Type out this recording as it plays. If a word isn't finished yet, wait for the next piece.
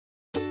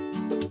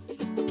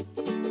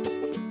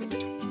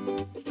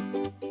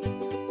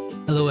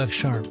Hello,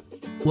 F-sharp.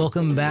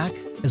 Welcome back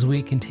as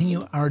we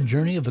continue our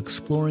journey of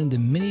exploring the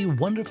many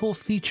wonderful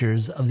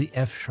features of the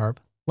F-sharp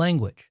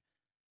language.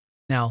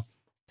 Now,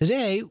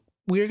 today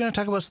we're going to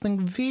talk about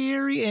something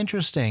very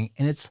interesting,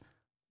 and it's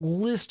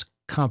list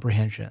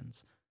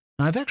comprehensions.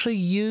 Now, I've actually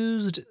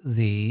used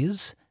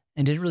these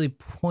and didn't really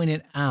point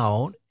it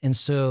out, and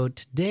so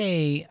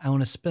today I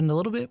want to spend a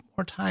little bit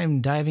more time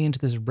diving into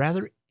this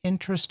rather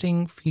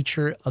interesting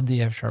feature of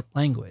the F-sharp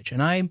language.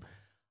 And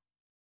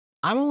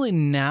I'm only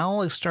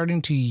now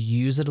starting to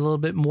use it a little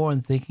bit more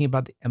and thinking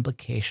about the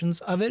implications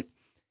of it.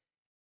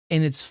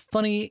 And it's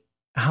funny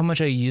how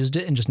much I used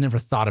it and just never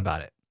thought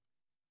about it.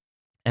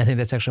 And I think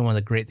that's actually one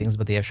of the great things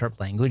about the F-sharp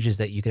language is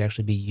that you could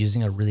actually be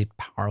using a really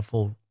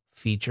powerful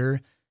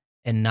feature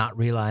and not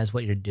realize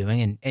what you're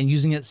doing and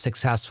using it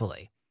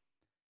successfully.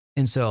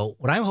 And so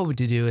what I'm hoping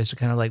to do is to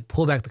kind of like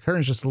pull back the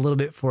curtains just a little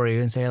bit for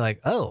you and say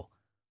like,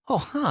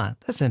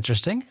 that's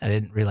interesting. I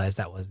didn't realize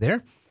that was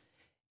there.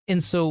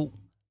 And so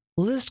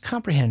list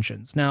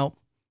comprehensions. Now,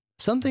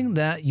 something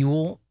that you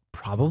will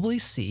probably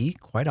see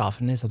quite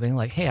often is something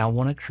like, hey, I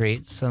want to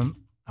create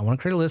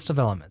a list of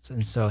elements.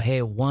 And so,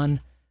 hey,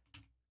 1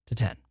 to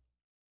 10,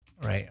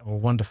 right? Or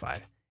 1 to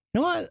 5.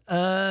 You know what?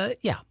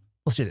 Yeah,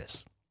 let's do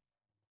this.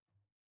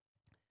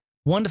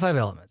 1 to 5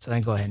 elements. And I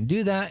go ahead and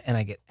do that. And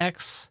I get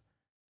X.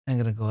 I'm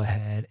going to go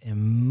ahead and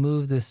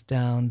move this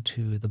down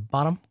to the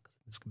bottom.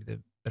 This could be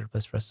the better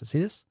place for us to see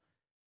this.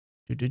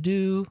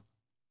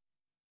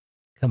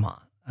 Come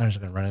on. I'm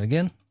just going to run it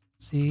again.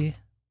 See?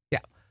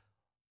 Yeah.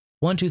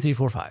 1, 2, 3,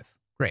 4, 5.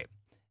 Great.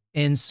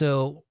 And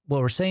so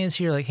what we're saying is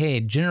here, like, hey,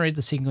 generate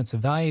the sequence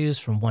of values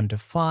from 1 to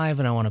 5,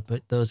 and I want to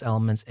put those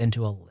elements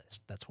into a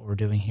list. That's what we're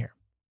doing here.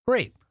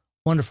 Great.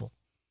 Wonderful.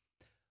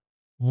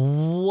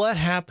 What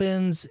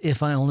happens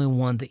if I only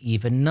want the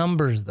even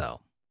numbers, though?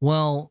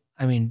 Well,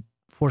 I mean,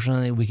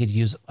 fortunately, we could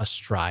use a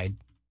stride.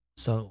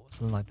 So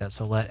something like that.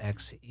 So let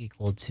X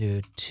equal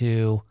to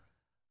 2.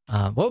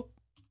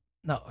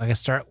 No, I can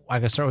start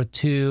with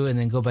 2 and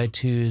then go by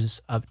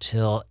 2s up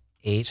till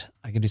 8.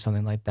 I could do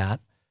something like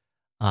that.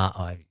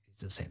 I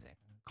use the same thing.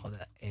 Call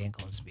that A and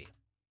call this B.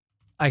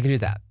 I could do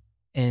that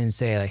and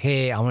say like,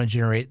 hey, I want to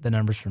generate the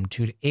numbers from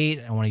 2 to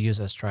 8. I want to use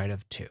a stride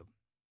of 2.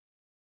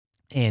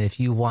 And if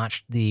you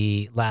watched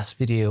the last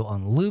video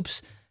on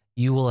loops,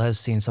 you will have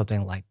seen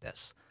something like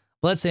this.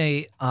 Let's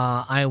say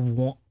I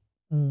want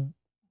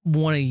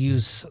to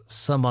use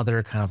some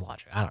other kind of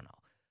logic. I don't know.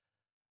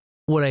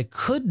 What I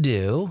could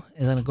do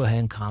is I'm going to go ahead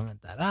and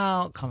comment that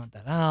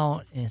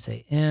out, and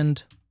say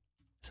end.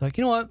 So like,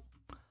 you know what?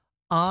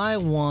 I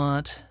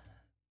want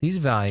these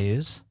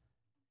values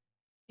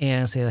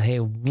and say, hey,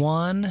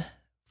 1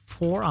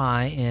 for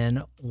I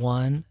in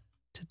 1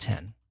 to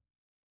 10.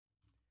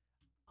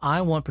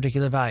 I want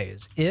particular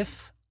values.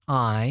 If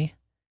I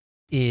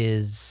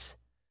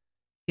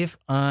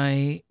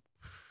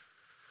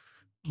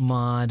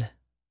mod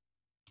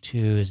 2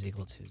 is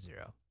equal to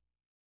 0,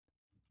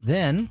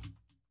 then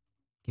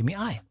give me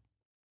I.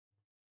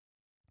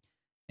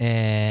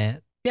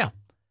 And yeah.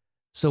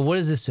 So what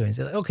is this doing?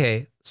 So like,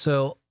 okay,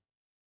 so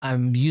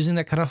I'm using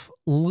that kind of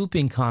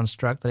looping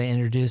construct that I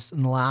introduced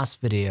in the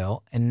last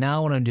video. And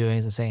now what I'm doing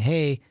is I'm saying,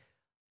 hey,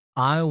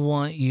 I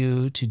want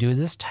you to do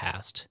this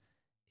test.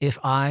 If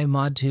I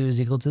mod 2 is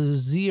equal to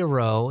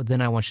 0, then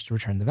I want you to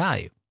return the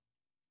value.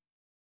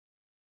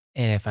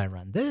 And if I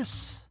run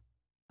this,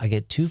 I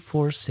get 2,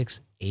 4,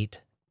 6,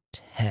 8,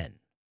 10.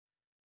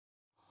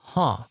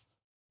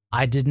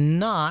 I did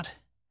not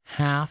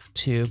have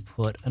to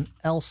put an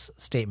else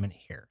statement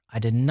here. I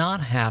did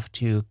not have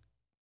to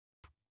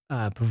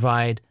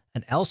provide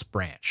an else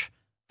branch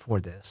for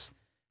this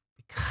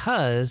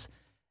because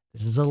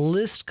this is a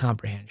list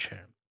comprehension,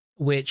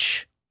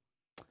 which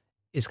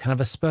is kind of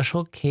a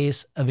special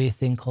case of a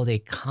thing called a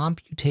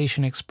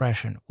computation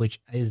expression, which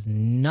is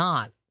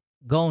not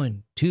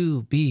going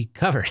to be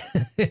covered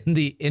in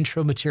the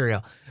intro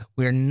material.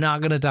 We're not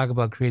going to talk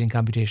about creating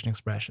computation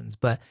expressions,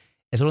 but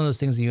it's one of those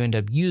things that you end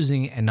up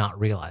using and not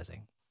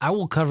realizing. I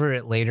will cover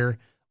it later,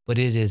 but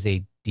it is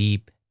a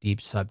deep,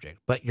 deep subject.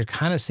 But you're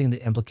kind of seeing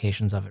the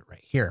implications of it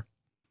right here.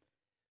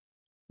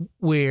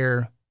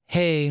 Where,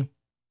 hey,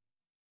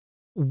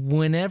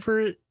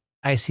 whenever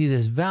I see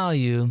this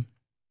value,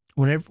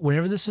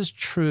 whenever this is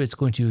true, it's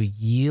going to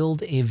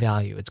yield a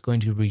value. It's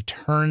going to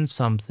return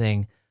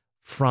something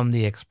from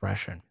the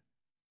expression.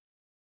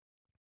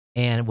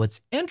 And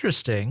what's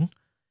interesting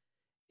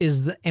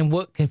is that, and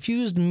what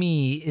confused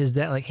me is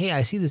that like, hey,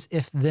 I see this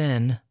if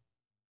then,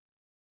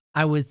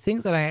 I would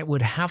think that I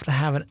would have to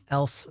have an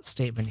else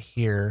statement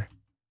here,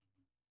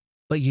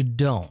 but you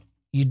don't.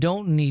 You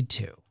don't need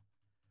to.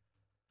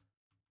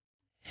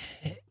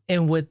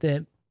 And what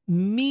that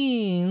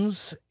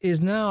means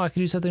is now I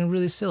can do something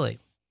really silly.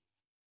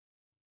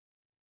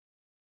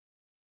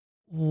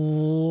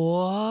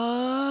 What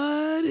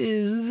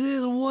is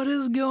this? What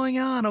is going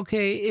on?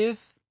 Okay,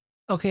 if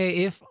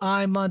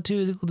I mod 2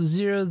 is equal to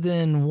 0,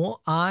 then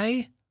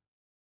I,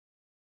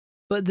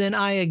 but then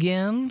I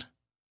again.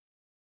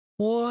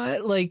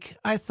 what? Like,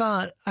 I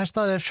thought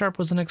F#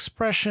 was an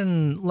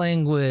expression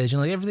language,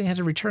 and like everything had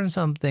to return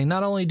something.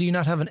 Not only do you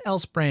not have an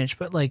else branch,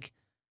 but like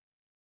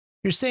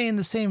you're saying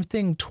the same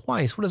thing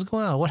twice. What is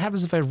going on? What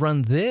happens if I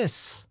run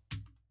this?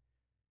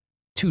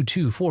 2,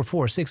 2, 4,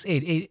 4, 6,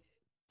 8, 8,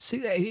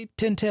 6, 8,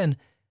 10, 10.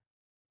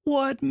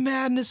 What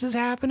madness is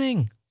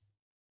happening?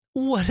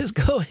 What is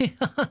going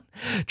on?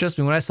 Trust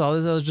me, when I saw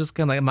this, I was just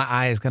kind of like, my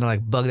eyes kind of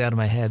like bugged out of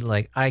my head.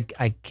 Like,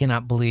 I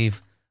cannot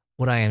believe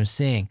what I am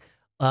seeing.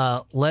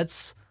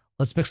 Let's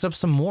mix it up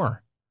some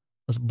more.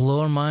 Let's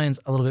blow our minds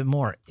a little bit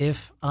more.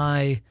 If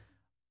I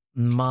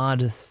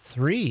mod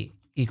 3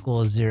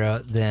 equals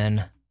 0,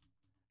 then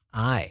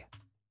I.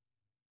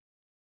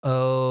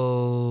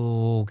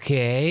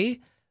 Okay.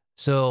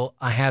 So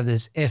I have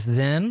this if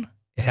then.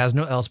 It has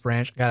no else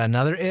branch. Got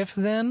another if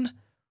then.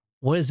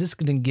 What is this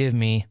going to give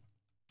me?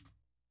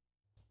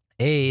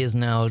 A is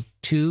now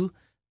 2,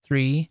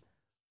 3,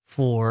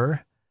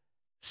 4,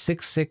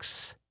 6,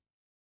 6,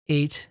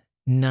 8,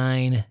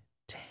 9,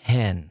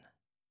 10.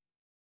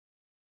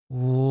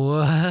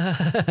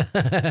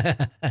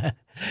 What?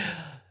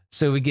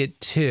 So we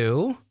get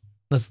 2.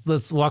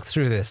 Let's walk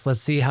through this. Let's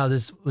see how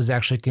this was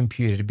actually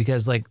computed,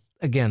 because like,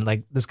 again,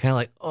 like this kind of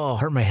like, oh,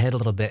 hurt my head a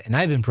little bit. And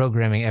I've been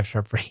programming F#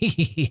 for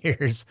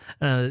years.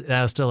 And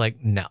I was still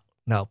like, no,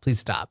 please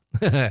stop.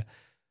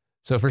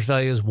 So first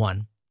value is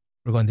 1.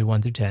 We're going through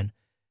 1 through 10.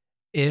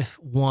 If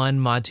 1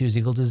 mod 2 is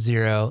equal to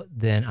 0,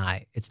 then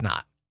I. It's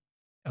not.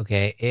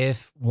 Okay.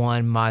 If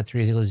 1 mod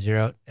 3 is equal to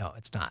 0, no,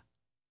 it's not.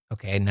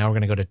 Okay. Now we're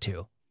going to go to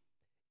 2.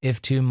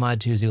 If 2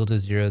 mod 2 is equal to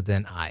 0,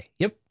 then I.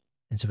 Yep.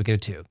 And so we get a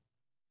 2.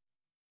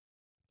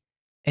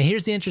 And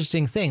here's the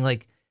interesting thing.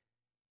 Like,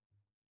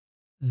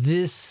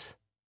 this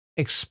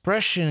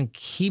expression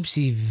keeps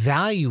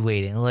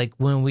evaluating. Like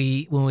when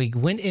we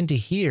went into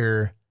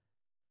here,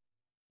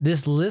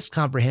 this list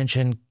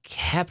comprehension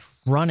kept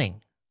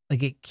running.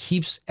 Like it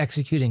keeps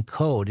executing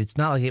code. It's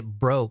not like it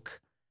broke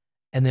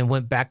and then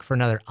went back for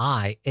another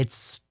I. It's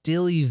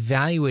still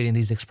evaluating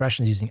these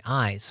expressions using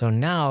I. So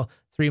now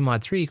 3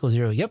 mod 3 equals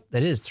 0. Yep,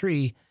 that is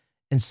 3.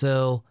 And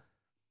so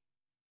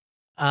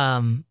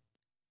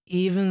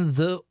even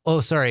though, oh,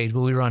 sorry, but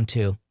we were on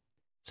 2.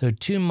 So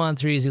 2 mod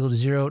 3 is equal to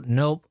 0.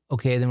 Nope.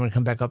 Okay, then we're going to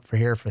come back up for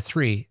here for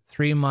 3.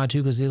 3 mod 2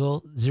 equals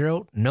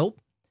 0.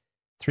 Nope.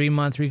 3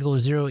 mod 3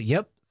 equals 0.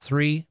 Yep.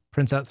 3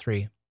 prints out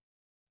 3.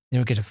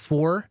 Then we get to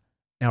 4.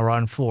 Now we're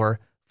on 4.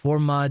 4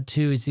 mod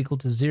 2 is equal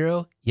to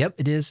 0. Yep,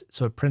 it is.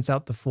 So it prints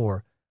out the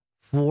 4.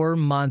 4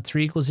 mod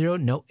 3 equals 0.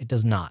 Nope, it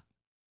does not.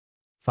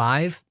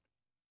 5.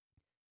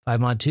 5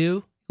 mod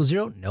 2 equals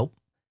 0. Nope.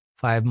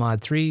 5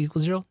 mod 3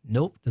 equals 0.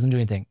 Nope, doesn't do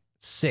anything.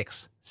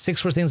 6.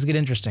 6 where things get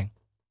interesting.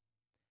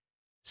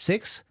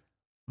 6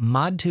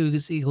 mod 2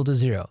 is equal to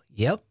 0.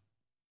 Yep.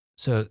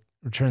 So it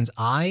returns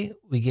I.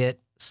 We get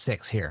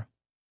 6 here.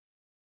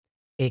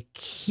 It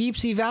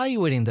keeps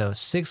evaluating though.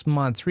 6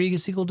 mod 3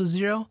 is equal to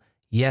 0.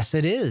 Yes,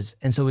 it is.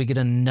 And so we get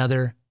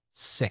another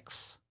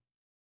 6.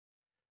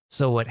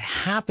 So what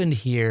happened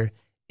here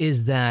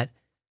is that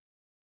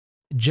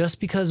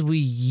just because we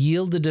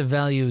yielded a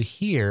value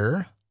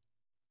here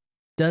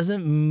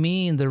doesn't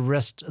mean the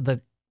rest of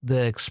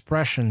the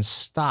expression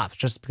stops.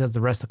 Just because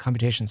the rest of the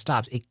computation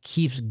stops, it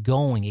keeps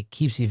going. It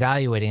keeps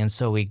evaluating. And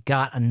so we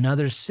got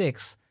another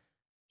 6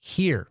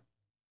 here.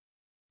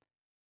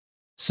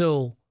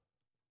 So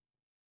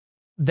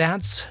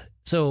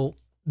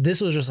this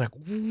was just like,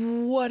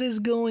 what is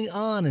going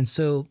on? And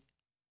so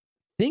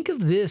think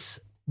of this,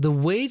 the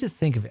way to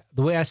think of it,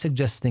 the way I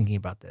suggest thinking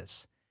about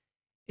this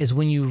is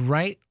when you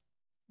write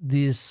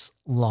this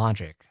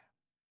logic,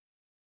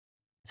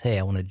 say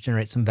I want to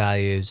generate some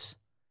values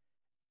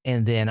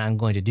and then I'm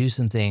going to do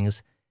some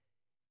things,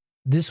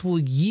 this will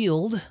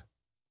yield,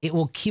 it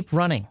will keep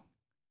running.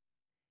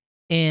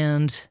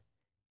 And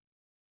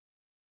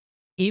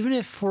even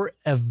if for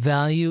a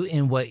value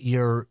in what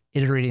you're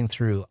iterating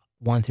through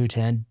 1 through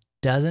 10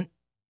 doesn't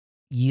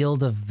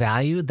yield a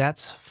value,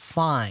 that's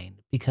fine.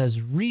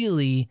 Because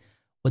really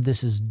what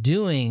this is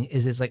doing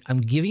is it's like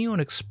I'm giving you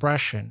an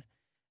expression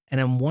and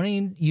I'm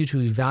wanting you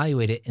to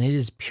evaluate it, and it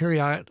is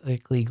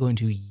periodically going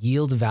to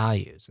yield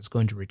values. It's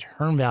going to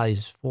return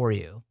values for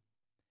you.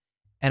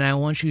 And I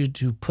want you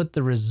to put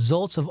the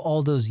results of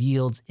all those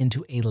yields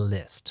into a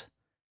list.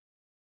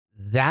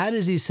 That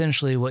is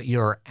essentially what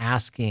you're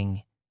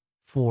asking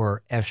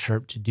for F#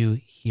 to do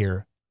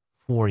here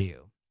for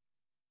you.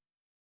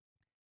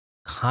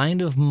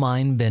 Kind of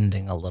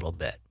mind-bending a little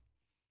bit.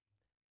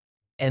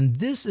 And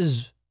this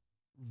is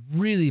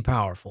really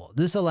powerful.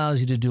 This allows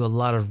you to do a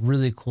lot of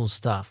really cool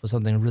stuff with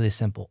something really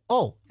simple.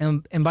 Oh,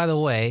 and by the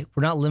way,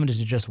 we're not limited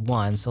to just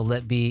 1. So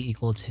let B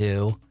equal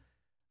to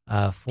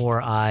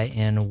 4i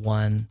in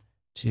 1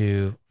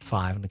 to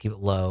 5. I'm going to keep it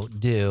low.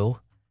 Do.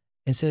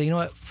 And so, you know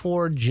what?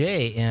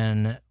 4j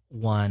in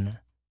 1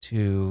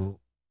 to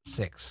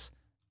 6.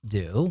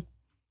 Do.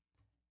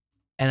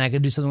 And I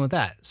could do something with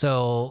that.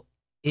 So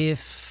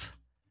if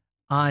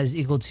I is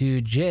equal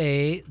to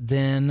j,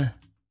 then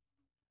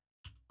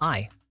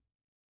I.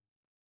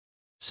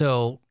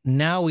 So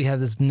now we have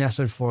this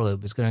nested for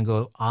loop. It's going to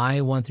go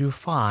I 1 through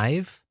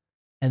 5.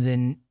 And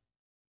then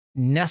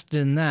nested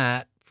in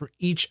that, for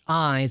each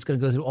I, it's going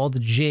to go through all the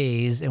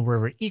J's, and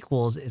wherever it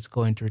equals, it's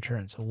going to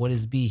return. So what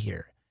is B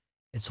here?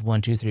 It's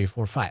 1, 2, 3,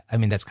 4, 5. I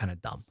mean, that's kind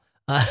of dumb.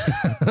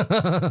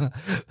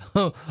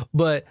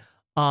 But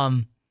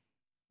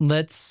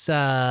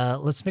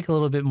let's make it a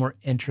little bit more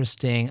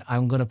interesting.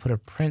 I'm going to put a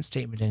print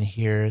statement in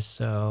here.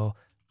 So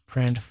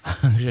print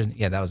function.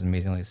 Yeah, that was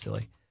amazingly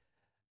silly.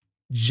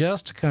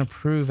 Just to kind of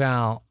prove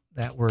out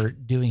that we're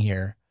doing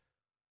here.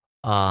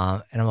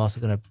 And I'm also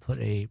going to put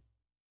a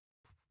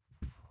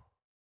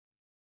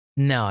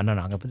No, I'm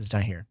going to put this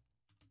down here.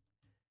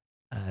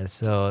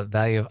 So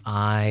value of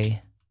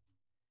I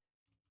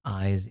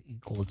is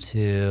equal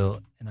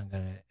to, and I'm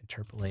going to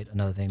interpolate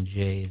another thing,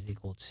 J is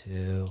equal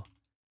to,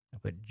 I'll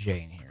put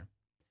J in here.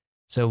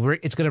 So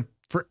it's going to,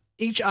 for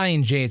each I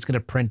and J, it's going to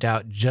print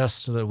out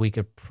just so that we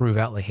could prove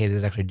out like, hey, this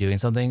is actually doing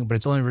something, but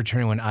it's only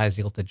returning when I is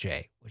equal to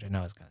J, which I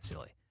know is kind of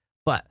silly.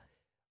 But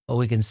what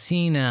we can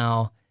see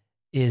now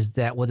is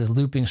that what this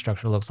looping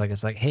structure looks like.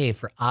 It's like, hey,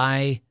 for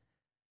I,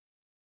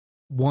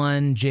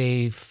 1,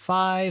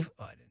 J5.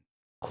 Oh, I didn't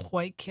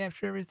quite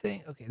capture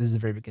everything. Okay, this is the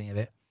very beginning of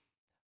it.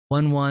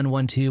 1, 1,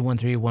 1, 2, 1,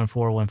 3, 1,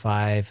 4, 1,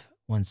 5,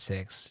 1,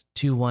 6,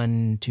 2,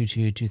 1, 2,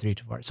 2, 2, 3,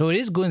 2, 4. So it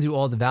is going through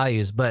all the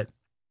values, but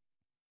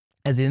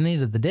at the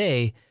end of the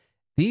day,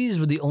 these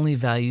were the only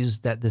values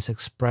that this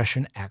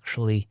expression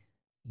actually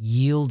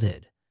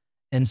yielded.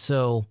 And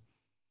so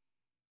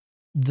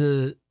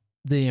the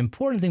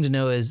important thing to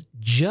know is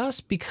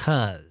just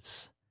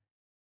because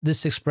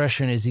this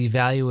expression is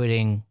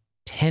evaluating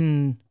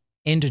 10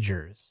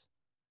 integers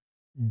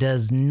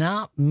does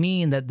not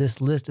mean that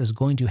this list is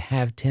going to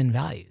have 10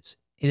 values.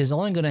 It is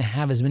only going to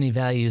have as many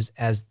values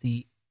as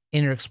the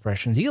inner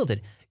expressions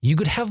yielded. You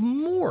could have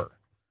more,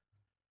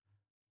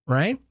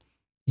 right?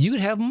 You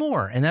could have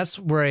more. And that's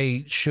where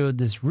I showed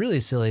this really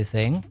silly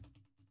thing.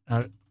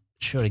 I'll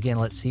show it again.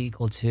 Let's see,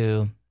 equal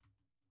to,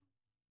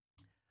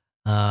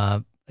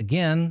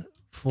 again,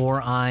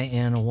 4I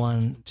and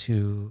 1,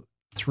 2,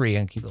 3,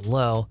 and keep it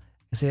low.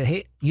 I say,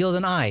 hey, yield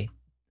an I.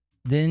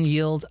 Then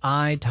yield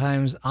I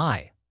times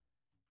I.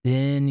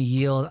 Then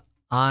yield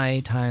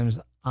I times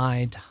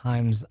I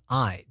times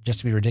I, just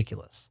to be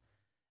ridiculous.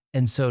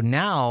 And so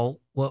now,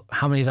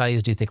 how many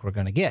values do you think we're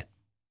going to get?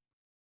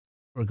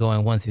 We're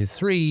going 1 through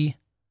 3,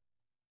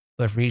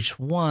 but for each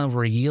one,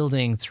 we're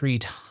yielding 3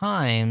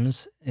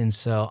 times. And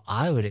so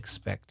I would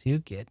expect to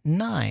get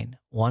 9.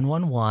 1,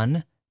 1,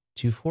 1,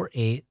 2, 4,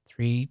 8,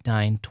 3,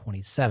 9,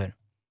 27.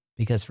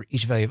 Because for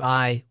each value of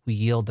I, we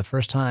yield the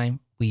first time,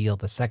 we yield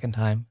the second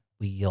time,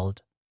 we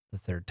yield the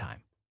third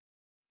time.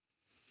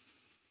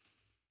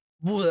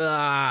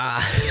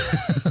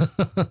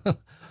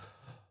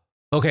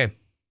 Okay.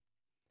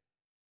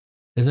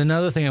 There's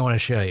another thing I want to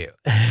show you.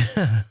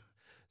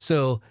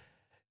 So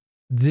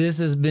this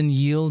has been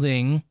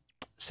yielding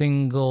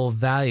single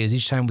values.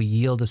 Each time we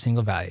yield a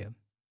single value.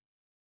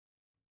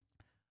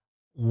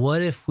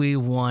 What if we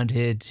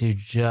wanted to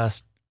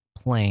just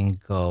plain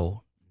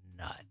go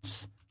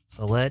nuts?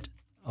 So let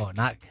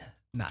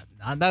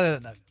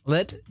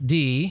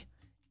D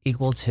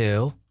equal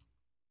to,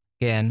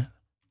 again,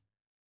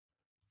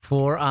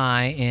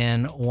 4I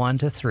in 1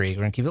 to 3. We're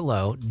going to keep it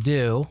low.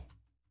 Do.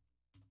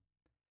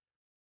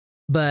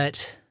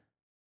 But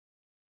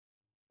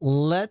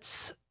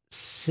let's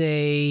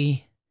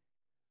say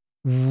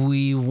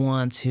we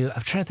want to,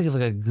 I'm trying to think of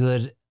like a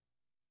good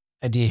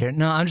idea here.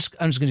 No, I'm just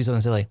going to do something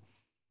silly.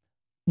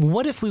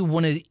 What if we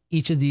wanted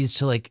each of these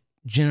to like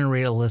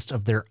generate a list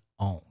of their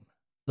own?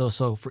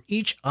 So for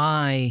each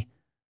I,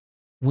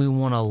 we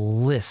want a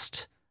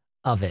list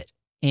of it,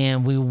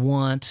 and we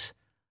want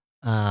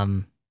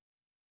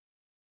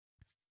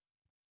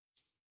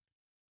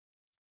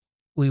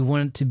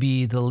it to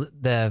be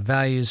the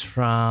values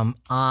from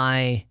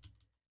I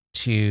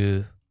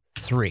to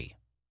 3.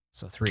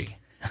 So 3.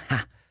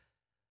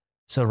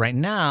 So right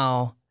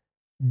now,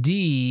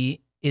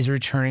 D is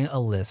returning a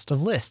list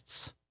of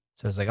lists.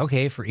 So it's like,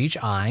 okay, for each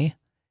I,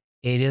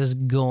 it is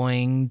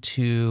going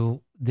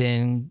to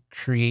then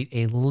create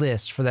a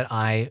list for that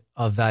I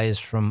of values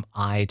from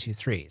I to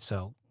 3.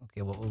 So,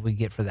 okay, what would we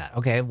get for that?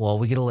 Okay, well,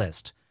 we get a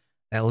list.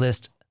 That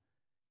list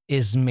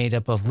is made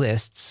up of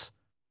lists.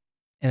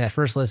 And that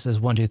first list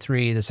is 1, 2,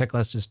 3. The second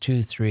list is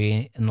 2,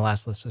 3. And the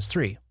last list is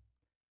 3.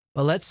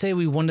 But let's say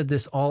we wanted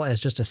this all as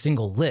just a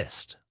single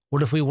list.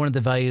 What if we wanted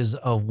the values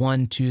of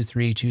 1, 2,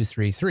 3, 2,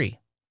 3, 3?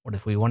 What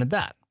if we wanted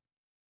that?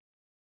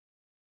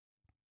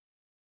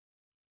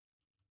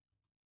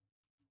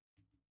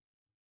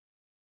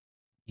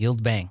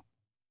 Yield bang.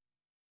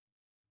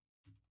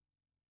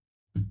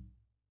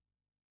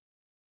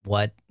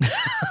 What?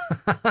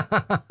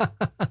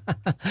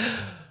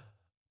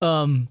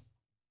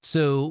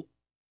 So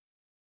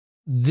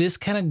this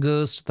kind of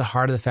goes to the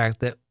heart of the fact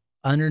that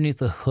underneath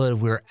the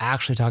hood, we're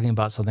actually talking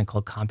about something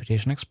called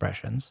computation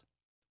expressions.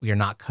 We are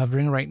not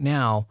covering right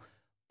now,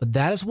 but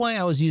that is why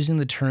I was using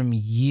the term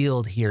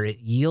yield here. It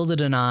yielded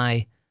an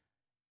I,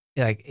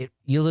 like it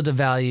yielded a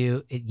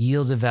value, it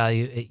yields a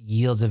value, it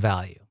yields a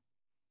value.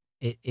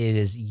 It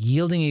is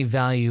yielding a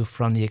value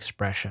from the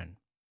expression.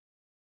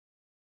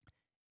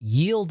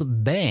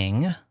 yield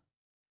bang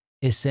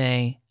is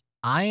saying,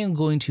 I am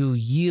going to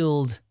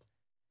yield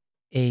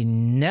a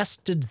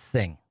nested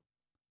thing,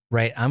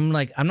 right? I'm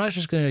not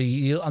just going to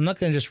yield, I'm not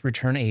going to just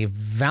return a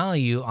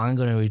value. I'm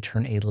going to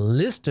return a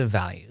list of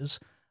values,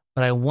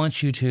 but I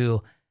want you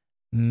to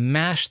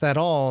mash that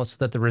all so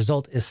that the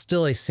result is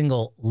still a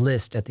single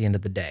list at the end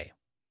of the day.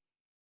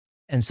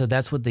 And so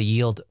that's what the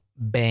yield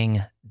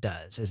bang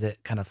does, is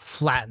it kind of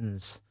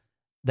flattens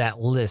that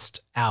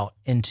list out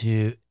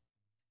into,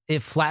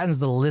 it flattens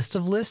the list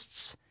of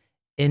lists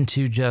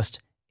into just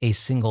a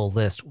single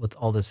list with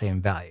all the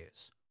same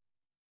values.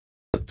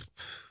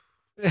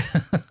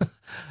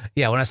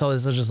 Yeah, when I saw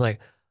this, I was just like,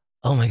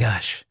 oh my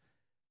gosh,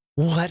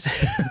 what?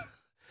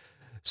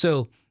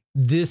 So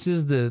this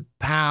is the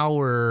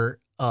power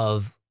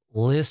of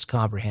list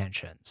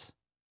comprehensions.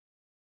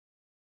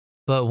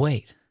 But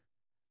wait,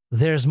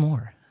 there's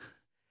more.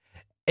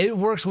 It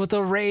works with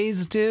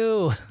arrays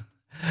too.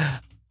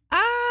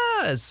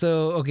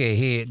 So, okay,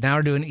 hey, now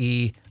we're doing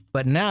E,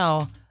 but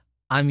now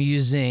I'm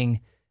using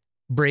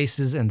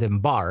braces and then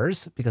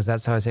bars, because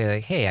that's how I say,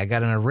 like, hey, I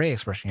got an array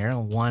expression here,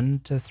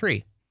 1 to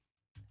 3.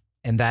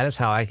 And that is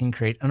how I can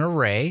create an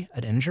array,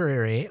 an integer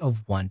array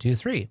of 1, 2,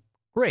 3.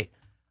 Great.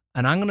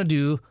 And I'm going to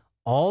do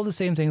all the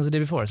same things I did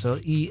before. So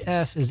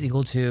EF is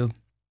equal to,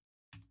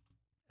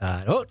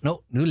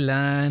 new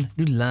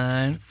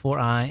line, for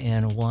I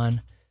and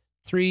 1,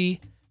 3,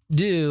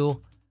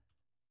 do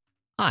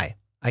I.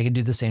 I can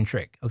do the same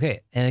trick. Okay.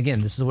 And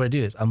again, this is what I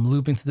do is I'm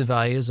looping through the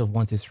values of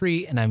 1 through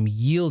 3 and I'm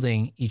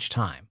yielding each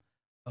time.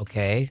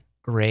 Okay,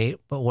 great.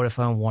 But what if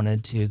I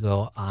wanted to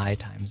go I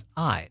times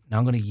I? Now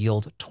I'm going to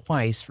yield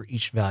twice for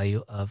each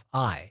value of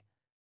I.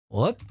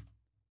 Whoop,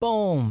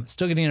 boom,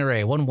 still getting an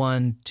array. 1,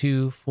 1,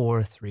 2,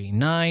 4, 3,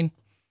 9.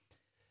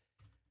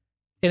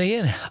 And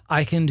again,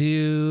 I can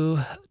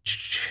do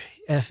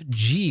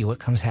FG, what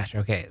comes after?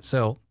 Okay,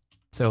 so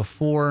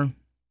for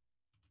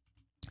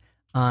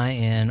I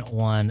and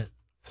 1,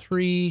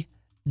 3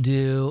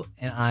 do,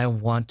 and I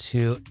want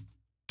to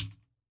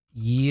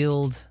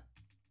yield.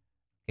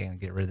 Okay, I'm gonna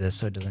get rid of this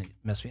so it doesn't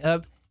mess me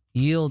up.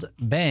 Yield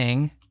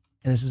bang,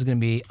 and this is gonna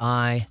be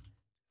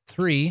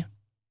I3.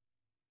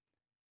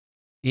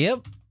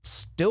 Yep,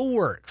 still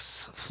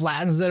works.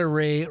 Flattens that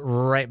array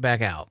right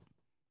back out.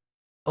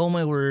 Oh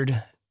my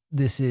word,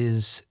 this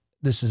is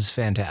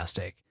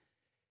fantastic.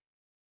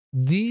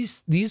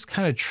 These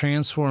kind of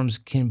transforms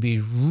can be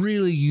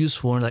really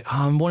useful. And like,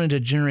 oh, I'm wanting to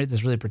generate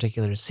this really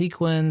particular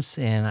sequence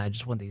and I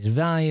just want these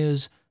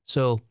values.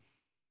 So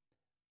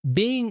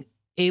being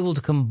able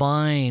to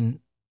combine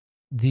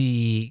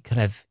the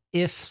kind of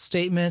if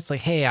statements,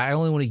 like, hey, I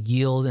only want to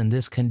yield in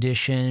this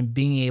condition,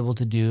 being able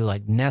to do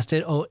like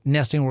nested,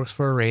 nesting works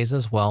for arrays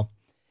as well.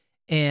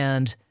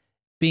 And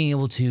being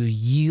able to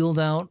yield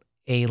out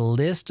a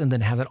list and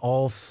then have it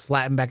all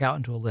flatten back out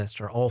into a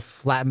list or all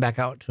flatten back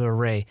out to an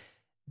array.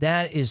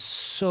 That is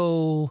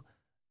so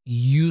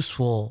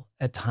useful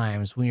at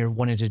times when you're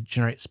wanting to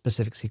generate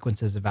specific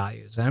sequences of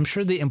values. And I'm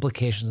sure the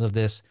implications of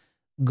this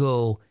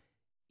go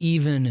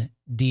even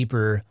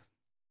deeper.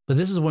 But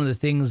this is one of the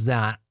things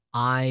that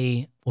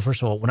well,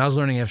 first of all, when I was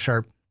learning F#,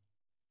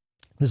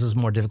 this was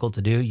more difficult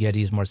to do. You had to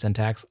use more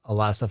syntax. A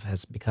lot of stuff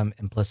has become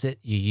implicit.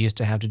 You used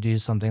to have to do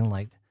something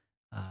like,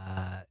 you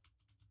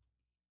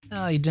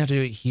didn't have to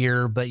do it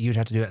here, but you'd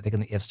have to do it, I think,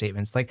 in the if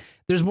statements. Like,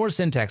 there's more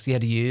syntax you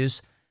had to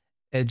use.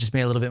 It just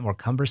made it a little bit more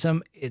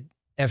cumbersome.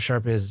 F#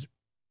 is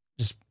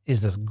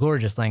this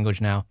gorgeous language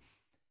now.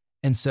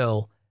 And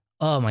so,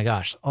 oh my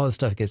gosh, all this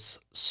stuff gets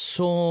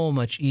so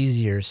much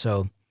easier.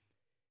 So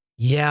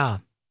yeah.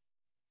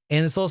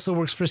 And this also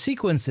works for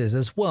sequences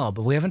as well,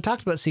 but we haven't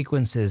talked about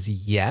sequences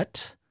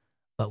yet,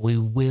 but we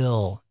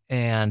will.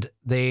 And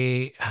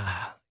they,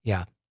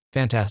 yeah,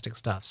 fantastic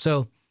stuff.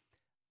 So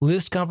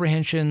list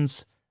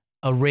comprehensions,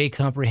 array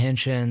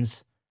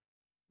comprehensions,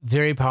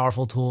 very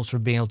powerful tools for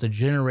being able to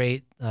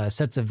generate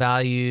sets of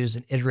values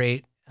and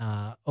iterate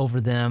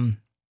over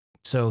them.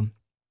 So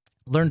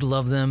learn to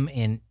love them.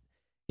 And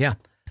yeah,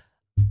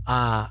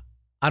 I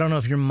don't know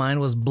if your mind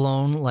was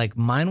blown like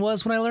mine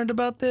was when I learned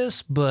about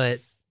this,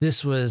 but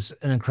this was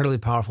an incredibly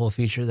powerful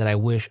feature that I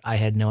wish I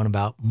had known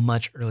about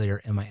much earlier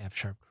in my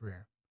F#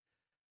 career.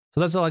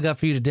 So that's all I got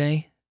for you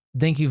today.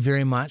 Thank you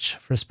very much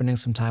for spending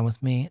some time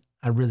with me.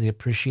 I really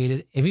appreciate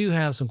it. If you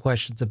have some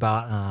questions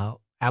about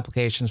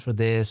applications for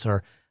this,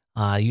 or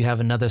you have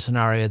another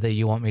scenario that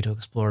you want me to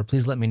explore,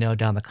 please let me know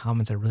down in the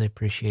comments. I really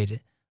appreciate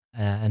it.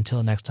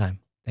 Until next time,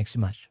 thanks so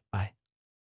much.